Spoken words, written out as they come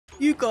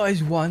You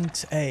guys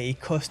want a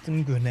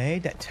custom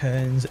grenade that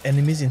turns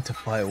enemies into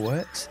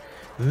fireworks,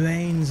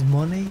 rains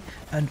money,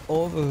 and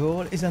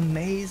overall is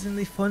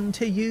amazingly fun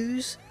to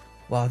use?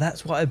 Well,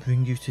 that's what I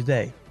bring you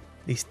today.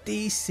 This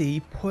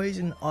DC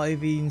Poison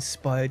Ivy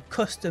inspired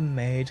custom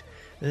made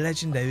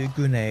legendary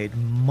grenade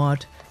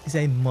mod is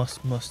a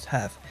must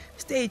have.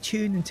 Stay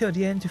tuned until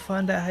the end to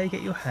find out how you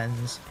get your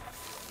hands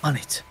on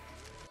it.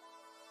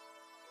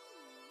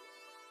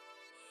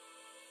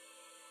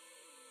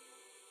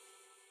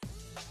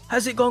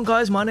 How's it going,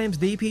 guys? My name's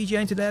DPJ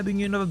and today I bring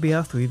you another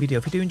BR3 video.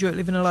 If you do enjoy it,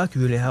 leaving a like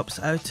really helps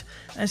out,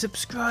 and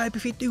subscribe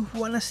if you do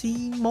want to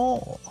see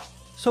more.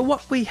 So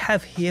what we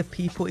have here,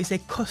 people, is a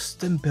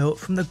custom built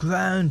from the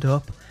ground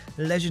up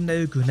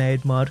legendary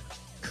grenade mod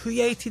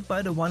created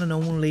by the one and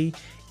only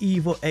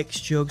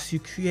EVILxJUGGS, who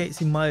creates,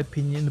 in my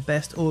opinion, the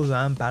best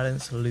all-round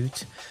balanced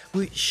loot,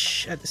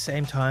 which at the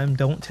same time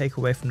don't take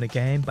away from the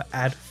game but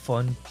add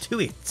fun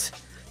to it.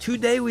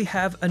 Today we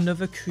have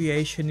another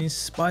creation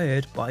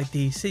inspired by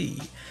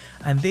DC,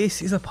 and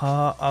this is a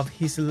part of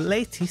his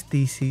latest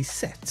DC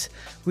set,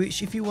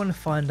 which if you want to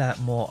find out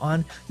more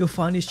on, you'll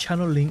find his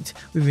channel linked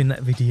within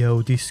that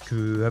video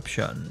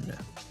description.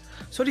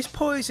 So this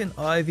Poison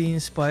Ivy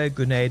inspired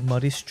grenade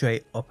mod is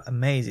straight up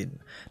amazing.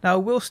 Now I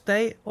will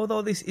state,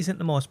 although this isn't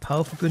the most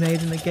powerful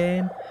grenade in the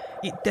game,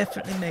 it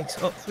definitely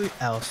makes up for it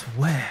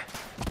elsewhere.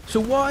 So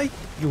why,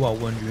 you are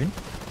wondering,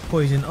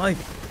 Poison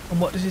Ivy, and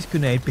what does this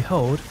grenade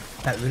behold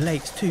that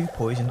relates to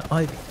Poison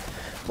Ivy?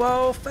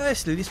 Well,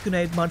 firstly, this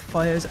grenade mod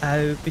fires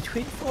out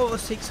between 4 or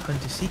 6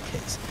 hunter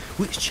seekers,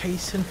 which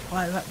chase and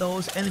fire at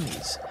those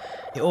enemies.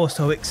 It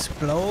also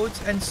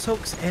explodes and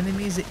sucks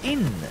enemies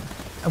in,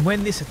 and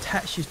when this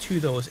attaches to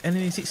those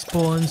enemies, it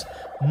spawns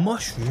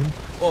mushroom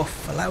or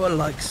flower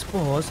like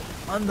spores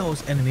on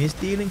those enemies,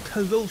 dealing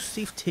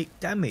corrosive tick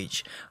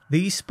damage.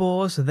 These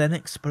spores then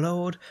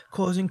explode,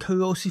 causing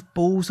corrosive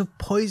balls of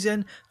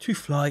poison to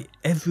fly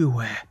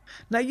everywhere.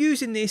 Now,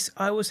 using this,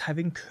 I was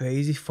having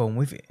crazy fun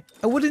with it.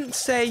 I wouldn't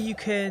say you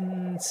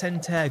can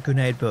center a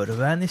grenade build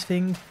around this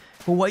thing,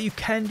 but what you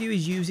can do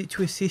is use it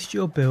to assist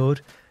your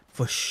build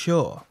for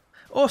sure.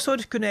 Also,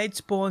 this grenade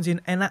spawns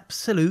in an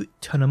absolute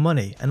ton of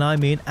money, and I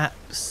mean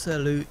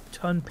absolute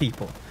ton,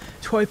 people.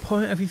 To a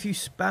point of, if you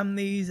spam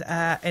these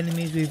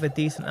enemies with a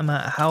decent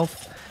amount of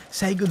health,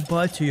 say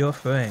goodbye to your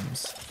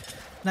frames.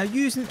 Now,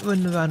 using it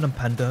running around on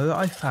Pandora,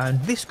 I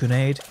found this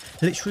grenade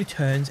literally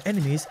turns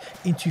enemies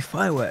into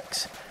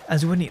fireworks,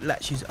 as when it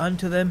latches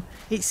onto them,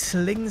 it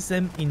slings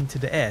them into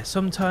the air,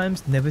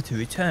 sometimes never to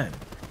return.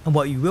 And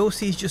what you will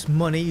see is just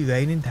money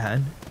raining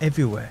down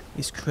everywhere.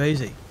 It's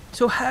crazy.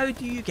 So how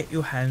do you get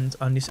your hands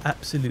on this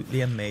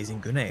absolutely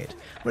amazing grenade?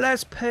 Well,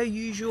 as per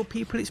usual,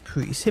 people, it's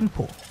pretty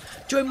simple.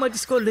 Join my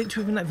Discord linked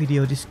within that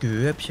video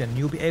description.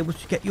 You'll be able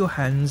to get your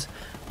hands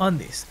on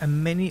this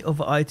and many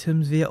other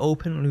items via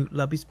open loot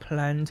lobbies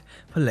planned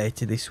for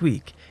later this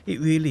week. It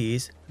really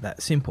is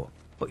that simple.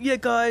 But yeah,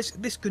 guys,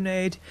 this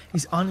grenade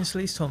is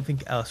honestly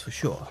something else for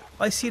sure.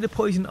 I see the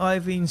Poison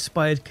Ivy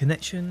inspired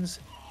connections,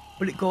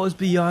 but it goes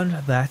beyond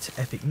that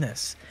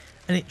epicness,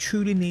 and it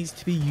truly needs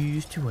to be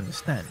used to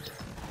understand.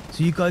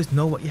 So you guys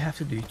know what you have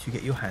to do to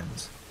get your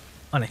hands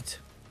on it.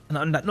 And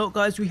on that note,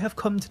 guys, we have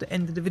come to the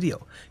end of the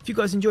video. If you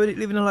guys enjoyed it,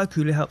 leaving a like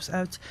really helps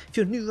out. If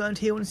you're new around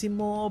here and want to see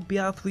more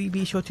BR3,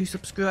 be sure to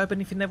subscribe.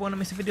 And if you never want to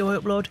miss a video I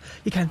upload,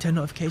 you can turn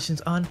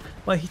notifications on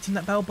by hitting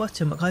that bell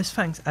button. But guys,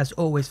 thanks as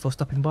always for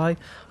stopping by.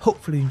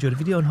 Hopefully you enjoyed the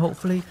video, and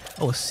hopefully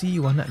I will see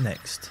you on that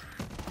next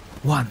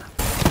one.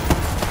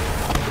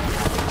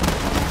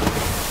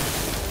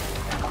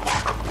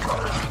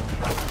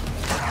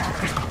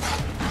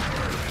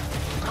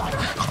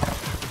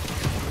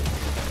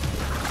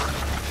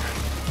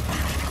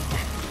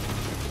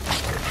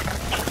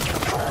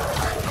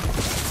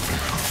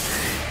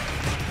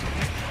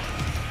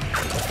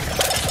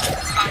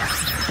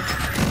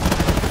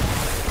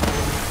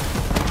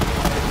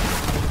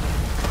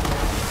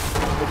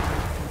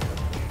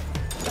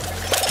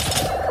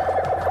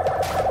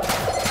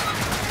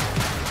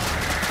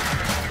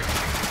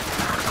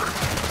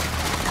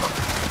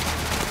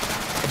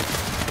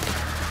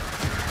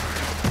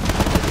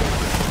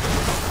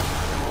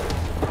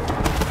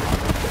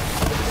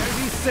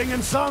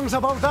 Singing songs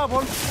about that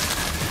one.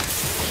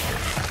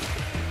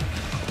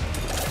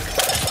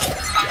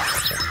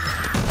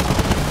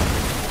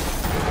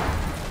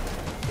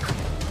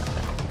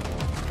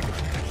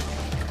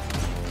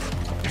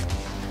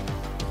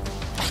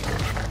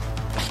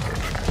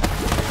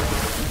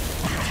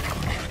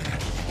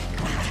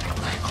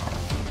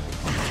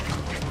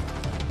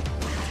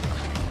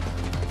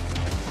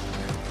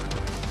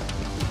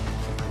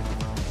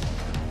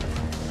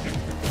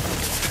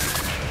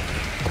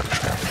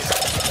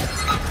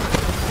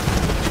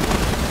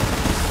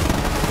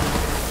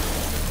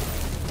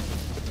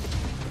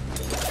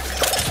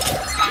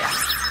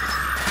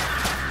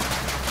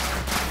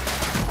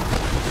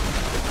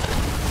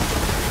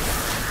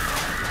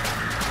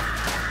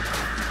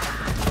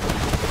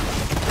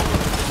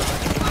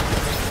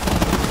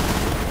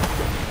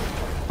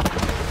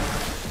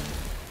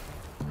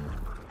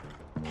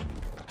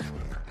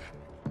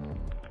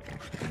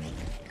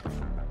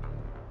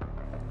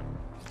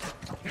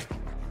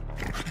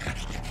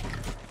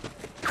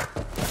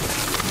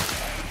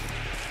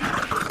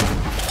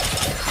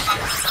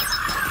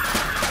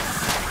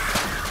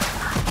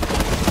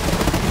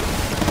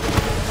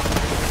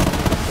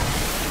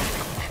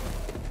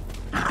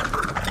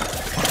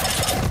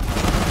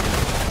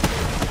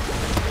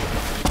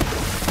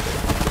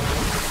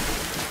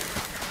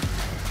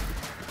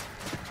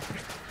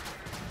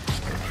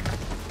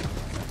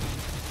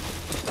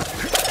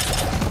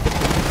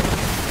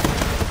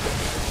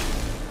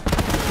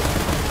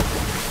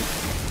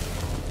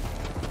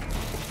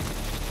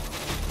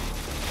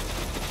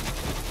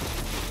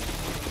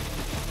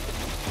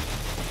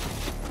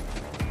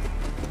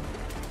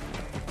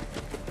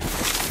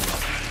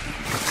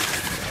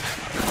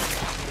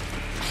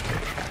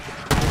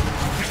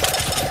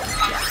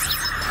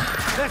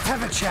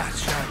 have a chat,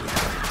 shall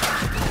we?